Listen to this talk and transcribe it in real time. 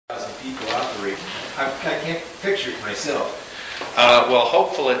people operate. I can't picture it myself. Well,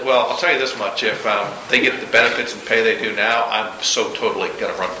 I'll tell you this much. If they get the benefits and pay they do now, I'm so totally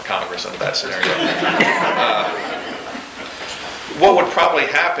going to run for Congress under that scenario. What would probably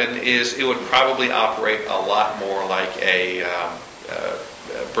happen is it would probably operate a lot more like a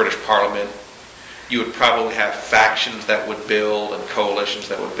British Parliament. You would probably have factions that would build and coalitions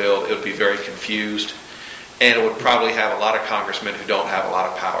that would build. It would be very confused. And it would probably have a lot of congressmen who don't have a lot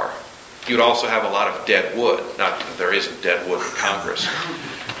of power. You'd also have a lot of dead wood. Not that there isn't dead wood in Congress.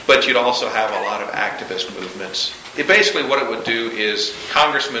 But you'd also have a lot of activist movements. Basically what it would do is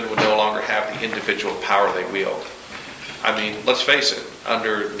congressmen would no longer have the individual power they wield. I mean, let's face it,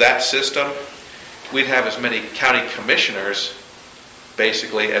 under that system, we'd have as many county commissioners,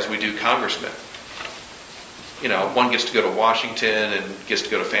 basically, as we do congressmen. You know, one gets to go to Washington and gets to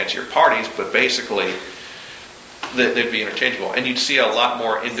go to fancier parties, but basically, they'd be interchangeable. And you'd see a lot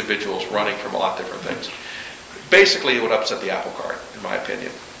more individuals running from a lot of different things. Basically, it would upset the apple cart, in my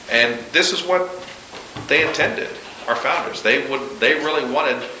opinion. And this is what they intended, our founders. They really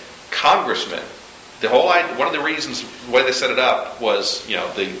wanted congressmen. One of the reasons the way they set it up was, you know,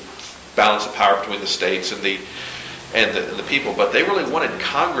 the balance of power between the states and the people. But they really wanted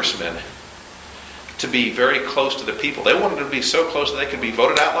congressmen to be very close to the people. They wanted to be so close that they could be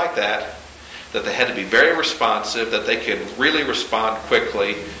voted out like that they had to be very responsive, that they could really respond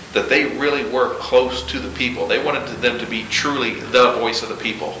quickly, that they really were close to the people. They wanted them to be truly the voice of the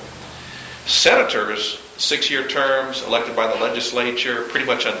people. Senators, 6-year terms, elected by the legislature, pretty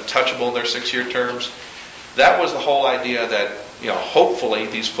much untouchable in their 6-year terms. That was the whole idea that, you know, hopefully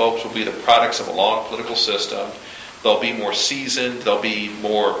these folks will be the products of a long political system. They'll be more seasoned, they'll be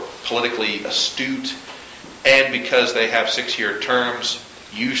more politically astute, and because they have 6-year terms,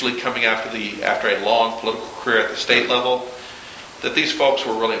 usually coming after a long political career at the state level, that these folks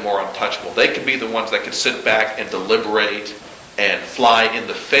were really more untouchable. They could be the ones that could sit back and deliberate and fly in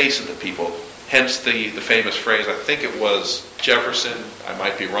the face of the people. Hence the famous phrase, I think it was Jefferson, I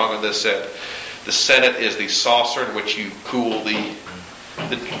might be wrong on this, said, the Senate is the saucer in which you cool the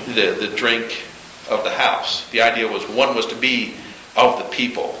drink of the House. The idea was one was to be of the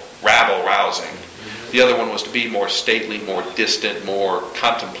people, rabble-rousing. The other one was to be more stately, more distant, more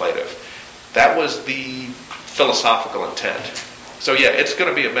contemplative. That was the philosophical intent. So yeah, it's going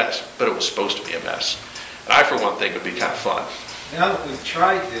to be a mess, but it was supposed to be a mess. And I, for one thing, would be kind of fun. Now that we've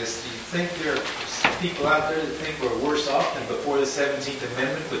tried this, do you think there are people out there that think we're worse off than before the 17th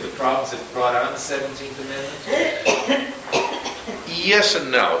Amendment with the problems that brought on the 17th Amendment? Yes and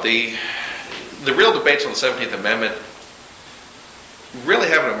no. The real debates on the 17th Amendment really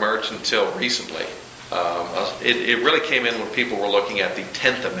haven't emerged until recently. It really came in when people were looking at the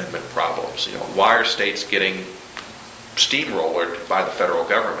 10th Amendment problems. You know, why are states getting steamrollered by the federal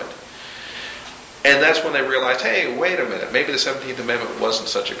government? And that's when they realized, hey, wait a minute, maybe the 17th Amendment wasn't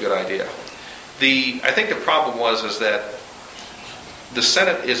such a good idea. I think the problem is that the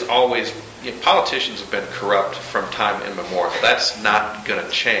Senate is always, you know, politicians have been corrupt from time immemorial. That's not going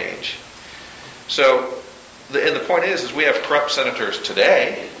to change. So, and the point is we have corrupt senators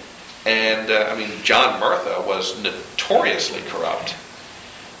today. And, John Murtha was notoriously corrupt.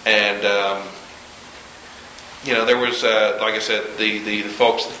 And, there was, like I said, the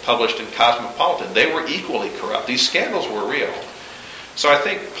folks that published in Cosmopolitan, they were equally corrupt. These scandals were real. So I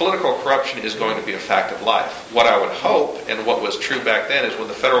think political corruption is going to be a fact of life. What I would hope, and what was true back then, is when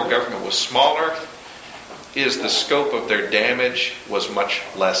the federal government was smaller, is the scope of their damage was much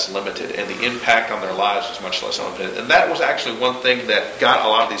less limited, and the impact on their lives was much less limited. And that was actually one thing that got a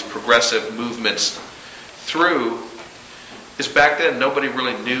lot of these progressive movements through, is back then nobody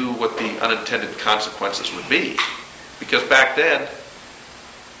really knew what the unintended consequences would be. Because back then,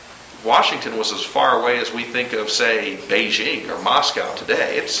 Washington was as far away as we think of, say, Beijing or Moscow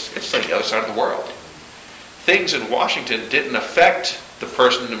today. It's like the other side of the world. Things in Washington didn't affect the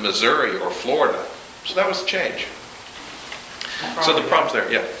person in Missouri or Florida. So that was the change. So the problem's there,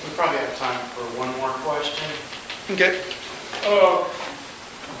 yeah. We probably have time for one more question. Okay. A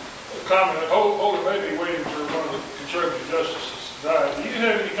comment. Holy may be waiting for one of the conservative justices to die. Do you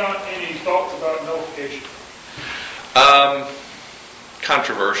have any thoughts about nullification?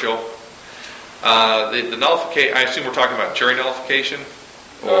 Controversial. The nullification, I assume we're talking about jury nullification?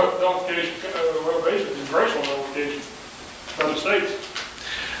 Nullification, basically congressional nullification by the states.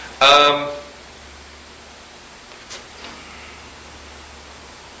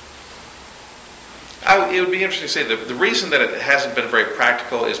 It would be interesting to say the reason that it hasn't been very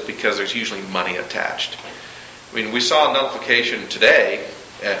practical is because there's usually money attached. I mean, we saw nullification today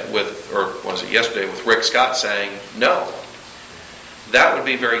yesterday with Rick Scott saying no. That would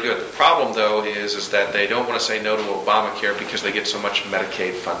be very good. The problem, though, is that they don't want to say no to Obamacare because they get so much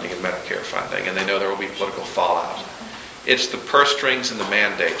Medicaid funding and Medicare funding, and they know there will be political fallout. It's the purse strings and the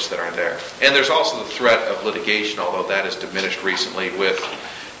mandates that are there. And there's also the threat of litigation, although that has diminished recently with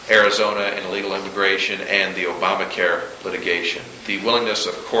Arizona and illegal immigration and the Obamacare litigation. The willingness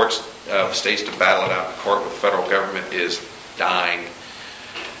of courts, of states to battle it out in court with the federal government is dying.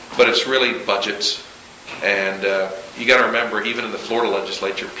 But it's really budgets. And you got to remember, even in the Florida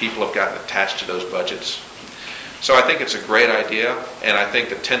legislature, people have gotten attached to those budgets. So I think it's a great idea, and I think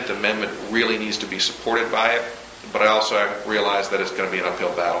the 10th Amendment really needs to be supported by it. But I also realize that it's going to be an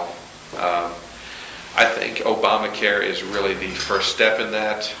uphill battle. I think Obamacare is really the first step in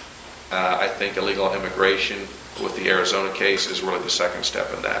that. I think illegal immigration with the Arizona case is really the second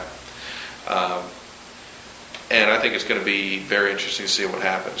step in that. And I think it's going to be very interesting to see what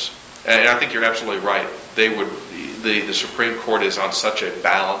happens. And I think you're absolutely right. The Supreme Court is on such a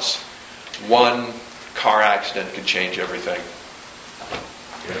balance. One car accident could change everything.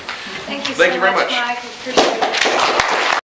 Thank you Thank so you very much, much. Mike. Appreciate it.